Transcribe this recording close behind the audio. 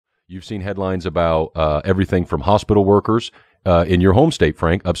You've seen headlines about everything from hospital workers in your home state,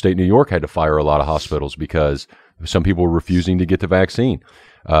 Frank. Upstate New York had to fire a lot of hospitals because some people were refusing to get the vaccine.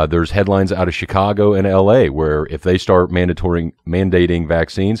 There's headlines out of Chicago and LA where if they start mandating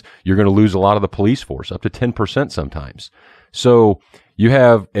vaccines, you're going to lose a lot of the police force, up to 10% sometimes. So you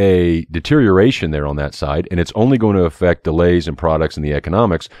have a deterioration there on that side, and it's only going to affect delays in products and the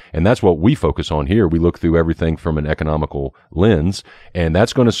economics, and that's what we focus on here. We look through everything from an economical lens, and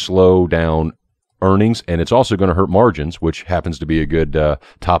that's going to slow down earnings, and it's also going to hurt margins, which happens to be a good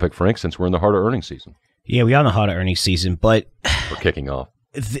topic, Frank, since we're in the heart of earnings season. Yeah, we are in the heart of earnings season, but we're kicking off.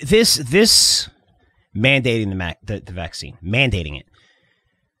 This mandating the vaccine, mandating it.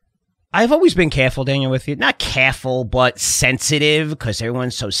 I've always been careful, Daniel, with you. Not careful, but sensitive, because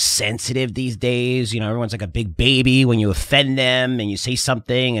everyone's so sensitive these days. You know, everyone's like a big baby when you offend them and you say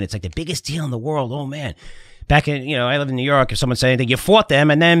something, and it's like the biggest deal in the world. Oh, man. Back in, I live in New York. If someone said anything, you fought them,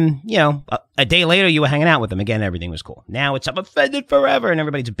 and then, a day later, you were hanging out with them. Again, everything was cool. Now it's, I'm offended forever, and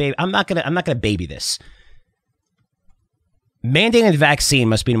everybody's a baby. I'm not gonna baby this. Mandating the vaccine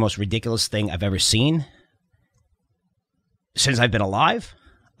must be the most ridiculous thing I've ever seen since I've been alive.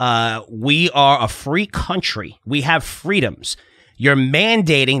 We are a free country. We have freedoms. You're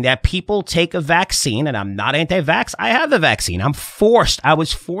mandating that people take a vaccine, and I'm not anti-vax. I have the vaccine. I'm forced. I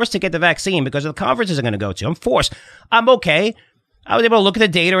was forced to get the vaccine because of the conferences I'm going to go to. I'm forced. I'm okay. I was able to look at the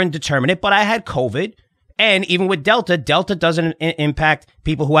data and determine it, but I had COVID. And even with Delta doesn't impact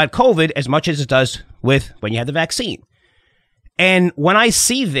people who had COVID as much as it does with when you have the vaccine. And when I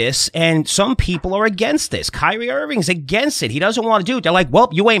see this, and some people are against this, Kyrie Irving's against it. He doesn't want to do it. They're like, well,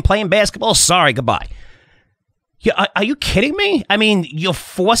 you ain't playing basketball. Sorry, goodbye. Yeah, are you kidding me? I mean, you're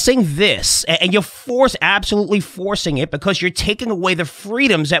forcing this, and you're absolutely forcing it because you're taking away the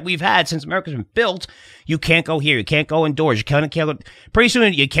freedoms that we've had since America's been built. You can't go here. You can't go indoors. You can't go. Pretty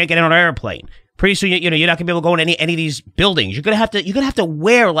soon, you can't get on an airplane. Pretty soon, you're not going to be able to go in any of these buildings. You're gonna have to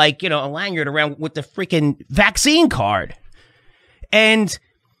wear like a lanyard around with the freaking vaccine card. And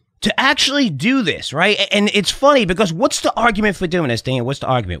to actually do this, right? And it's funny because what's the argument for doing this, Daniel? What's the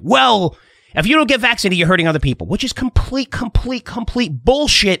argument? Well, if you don't get vaccinated, you're hurting other people, which is complete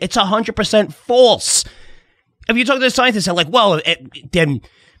bullshit. It's 100% false. If you talk to the scientists, they're like, well, then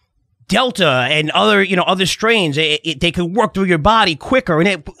Delta and other strains, they could work through your body quicker.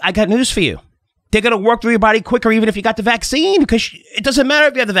 And I got news for you. They're going to work through your body quicker even if you got the vaccine, because it doesn't matter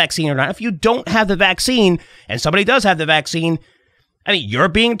if you have the vaccine or not. If you don't have the vaccine and somebody does have the vaccine, I mean, you're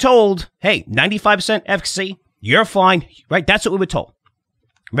being told, hey, 95% efficacy, you're fine, right? That's what we were told.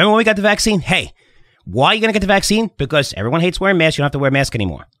 Remember when we got the vaccine? Hey, why are you going to get the vaccine? Because everyone hates wearing masks. You don't have to wear a mask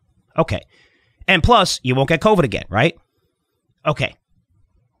anymore. Okay. And plus, you won't get COVID again, right? Okay.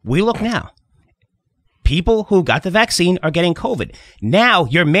 We look now. People who got the vaccine are getting COVID. Now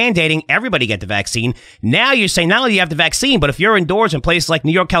you're mandating everybody get the vaccine. Now you're saying not only do you have the vaccine, but if you're indoors in places like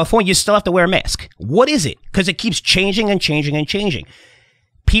New York, California, you still have to wear a mask. What is it? Because it keeps changing and changing and changing.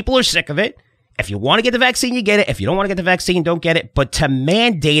 People are sick of it. If you want to get the vaccine, you get it. If you don't want to get the vaccine, don't get it. But to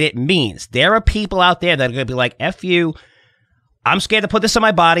mandate it means there are people out there that are going to be like, F you. I'm scared to put this on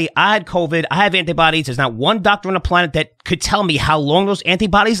my body. I had COVID. I have antibodies. There's not one doctor on the planet that could tell me how long those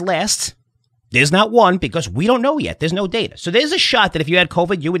antibodies last. There's not one, because we don't know yet. There's no data. So there's a shot that if you had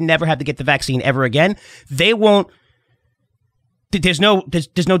COVID, you would never have to get the vaccine ever again. They won't. There's no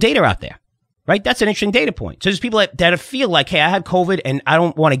data out there, right? That's an interesting data point. So there's people that feel like, hey, I had COVID and I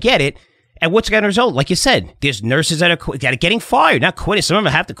don't want to get it. And what's going to result? Like you said, there's nurses that are getting fired, not quitting. Some of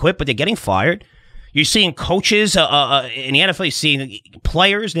them have to quit, but they're getting fired. You're seeing coaches in the NFL. You're seeing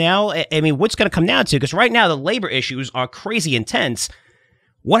players now. I mean, what's going to come down to? Because right now the labor issues are crazy intense.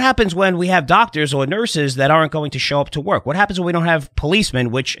 What happens when we have doctors or nurses that aren't going to show up to work? What happens when we don't have policemen,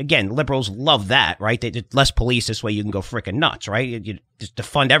 which, again, liberals love that, right? They did less police. This way you can go freaking nuts, right? You just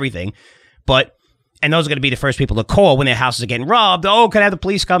defund everything. And those are going to be the first people to call when their houses are getting robbed. Oh, can I have the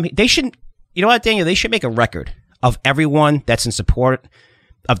police come? They shouldn't, you know what, Daniel? They should make a record of everyone that's in support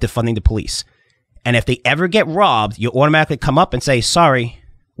of defunding the police. And if they ever get robbed, you automatically come up and say, sorry,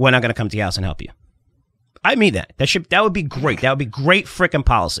 we're not going to come to your house and help you. I mean that. That would be great. That would be great freaking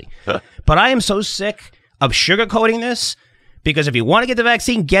policy. But I am so sick of sugarcoating this, because if you want to get the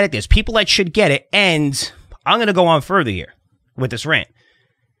vaccine, get it. There's people that should get it. And I'm going to go on further here with this rant.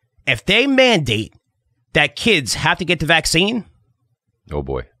 If they mandate that kids have to get the vaccine, oh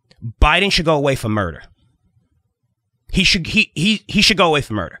boy, Biden should go away from murder. He should go away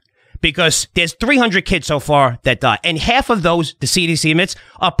from murder. Because there's 300 kids so far that die. And half of those, the CDC admits,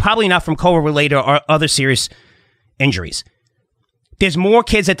 are probably not from COVID-related or other serious injuries. There's more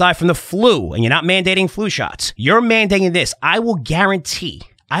kids that die from the flu, and you're not mandating flu shots. You're mandating this. I will guarantee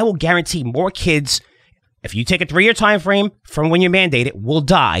I will guarantee more kids, if you take a 3-year time frame from when you mandate it, will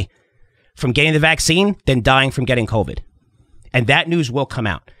die from getting the vaccine than dying from getting COVID. And that news will come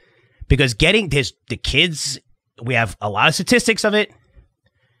out. Because getting this, the kids, we have a lot of statistics of it.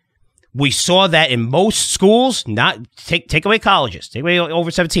 We saw that in most schools, not take away colleges, take away over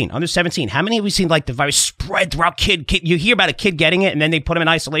 17, under 17. How many have we seen like the virus spread throughout kid? You hear about a kid getting it and then they put them in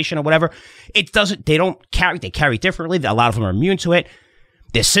isolation or whatever. It doesn't, they carry differently. A lot of them are immune to it.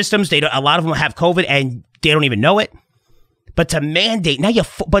 Their systems, a lot of them have COVID and they don't even know it. But to mandate, now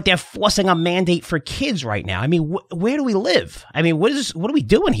but they're forcing a mandate for kids right now. I mean, where do we live? I mean, what are we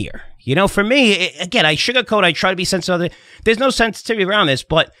doing here? You know, for me, again, I sugarcoat, I try to be sensitive. There's no sensitivity around this,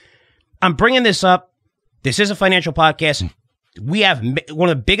 but I'm bringing this up. This is a financial podcast. We have one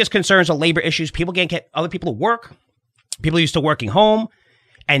of the biggest concerns of labor issues. People can't get other people to work. People are used to working home.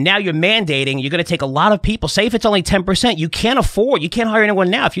 And now you're mandating, you're going to take a lot of people. Say if it's only 10%, you can't hire anyone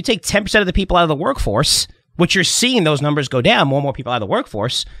now. If you take 10% of the people out of the workforce, which you're seeing those numbers go down, more and more people out of the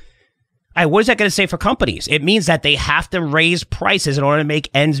workforce, what is that going to say for companies? It means that they have to raise prices in order to make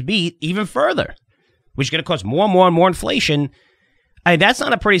ends meet even further, which is going to cause more and more inflation. That's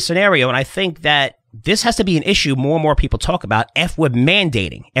not a pretty scenario, and I think that this has to be an issue more and more people talk about if we're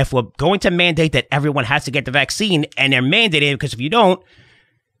mandating. If we're going to mandate that everyone has to get the vaccine, and they're mandating it because if you don't,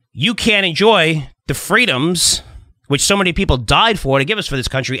 you can't enjoy the freedoms which so many people died for to give us for this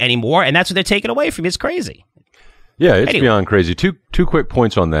country anymore, and that's what they're taking away from you. It's crazy. Yeah, it's beyond crazy. Two quick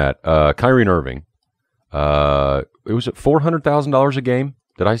points on that. Kyrie Irving, it was at $400,000 a game.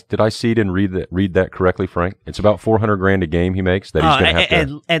 Did I see it and read that correctly, Frank? It's about $400,000 a game he makes that he's going to have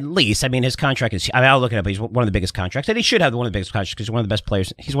to. At least, I mean, his contract is. I'll look it up. He's one of the biggest contracts, and he should have one of the biggest contracts because he's one of the best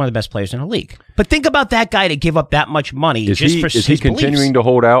players. He's one of the best players in the league. But think about that guy to give up that much money is just he, for is his he continuing to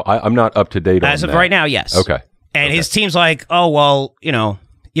hold out? I'm not up to date on that. As of right now, yes. Okay. And his team's like, oh well, we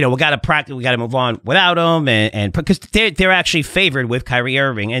got to practice. We got to move on without him, and because they're actually favored with Kyrie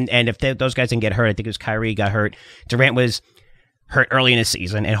Irving, and if those guys didn't get hurt, I think it was Kyrie got hurt. Durant was hurt early in the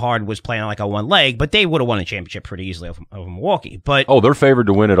season, and Harden was playing on like a one leg, but they would have won a championship pretty easily over Milwaukee. But they're favored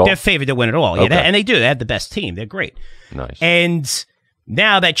to win it all. They're favored to win it all, yeah, okay. And they do. They have the best team. They're great. Nice. And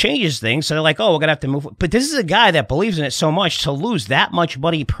now that changes things. So they're like, oh, we're gonna have to move. But this is a guy that believes in it so much to lose that much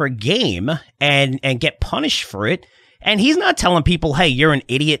money per game and get punished for it. And he's not telling people, hey, you're an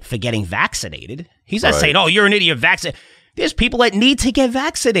idiot for getting vaccinated. He's not saying, oh, you're an idiot vaccinated. There's people that need to get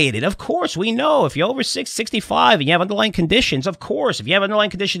vaccinated. Of course, we know if you're over 65 and you have underlying conditions, of course, if you have underlying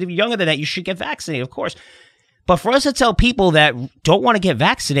conditions, if you're younger than that, you should get vaccinated, of course. But for us to tell people that don't want to get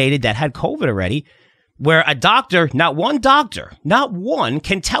vaccinated that had COVID already, where a doctor, not one,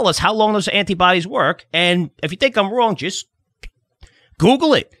 can tell us how long those antibodies work. And if you think I'm wrong, just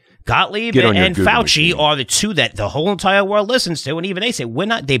Google it. Gottlieb and Fauci are the two that the whole entire world listens to. And even they say,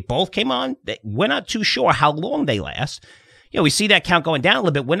 they both came on. We're not too sure how long they last. We see that count going down a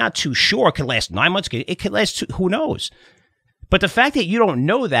little bit. We're not too sure. It could last 9 months. It could last who knows? But the fact that you don't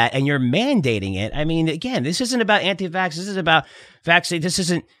know that and you're mandating it, I mean, again, this isn't about anti-vax. This isn't about vaccine. This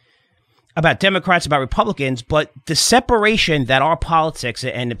isn't about Democrats, about Republicans. But the separation that our politics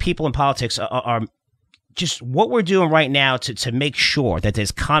and the people in politics are just what we're doing right now to make sure that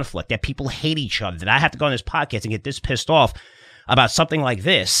there's conflict, that people hate each other, that I have to go on this podcast and get this pissed off about something like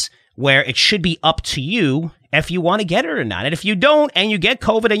this, where it should be up to you if you want to get it or not. And if you don't and you get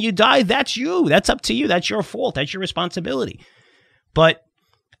COVID and you die, that's you. That's up to you. That's your fault. That's your responsibility. But,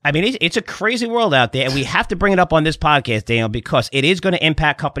 I mean, it's a crazy world out there, and we have to bring it up on this podcast, Daniel, because it is going to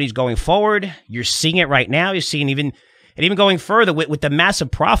impact companies going forward. You're seeing it right now. You're seeing even going further with the massive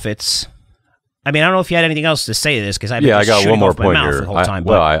profits. I mean, I don't know if you had anything else to say to this, because I got one more point here.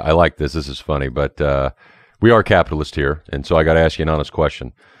 I like this. This is funny, but we are capitalists here, and so I got to ask you an honest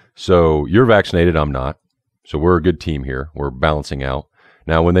question. So you're vaccinated, I'm not. So we're a good team here. We're balancing out.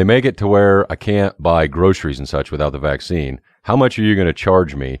 Now, when they make it to where I can't buy groceries and such without the vaccine, how much are you going to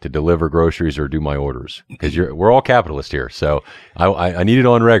charge me to deliver groceries or do my orders? Because we're all capitalists here. So I need it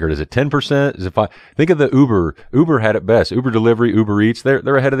on record. Is it 10%? Is if I think of the Uber had it best. Uber delivery, Uber Eats,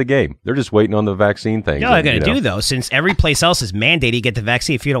 they're ahead of the game. They're just waiting on the vaccine thing. You know what I'm going to do, though? Since every place else is mandated to get the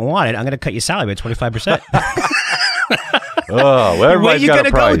vaccine, if you don't want it, I'm going to cut your salary by 25%. Oh, well, everybody's where you got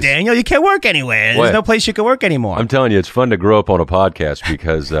a price. Go, Daniel? You can't work anywhere. There's no place you can work anymore. I'm telling you, it's fun to grow up on a podcast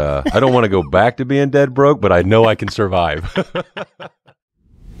because I don't want to go back to being dead broke, but I know I can survive.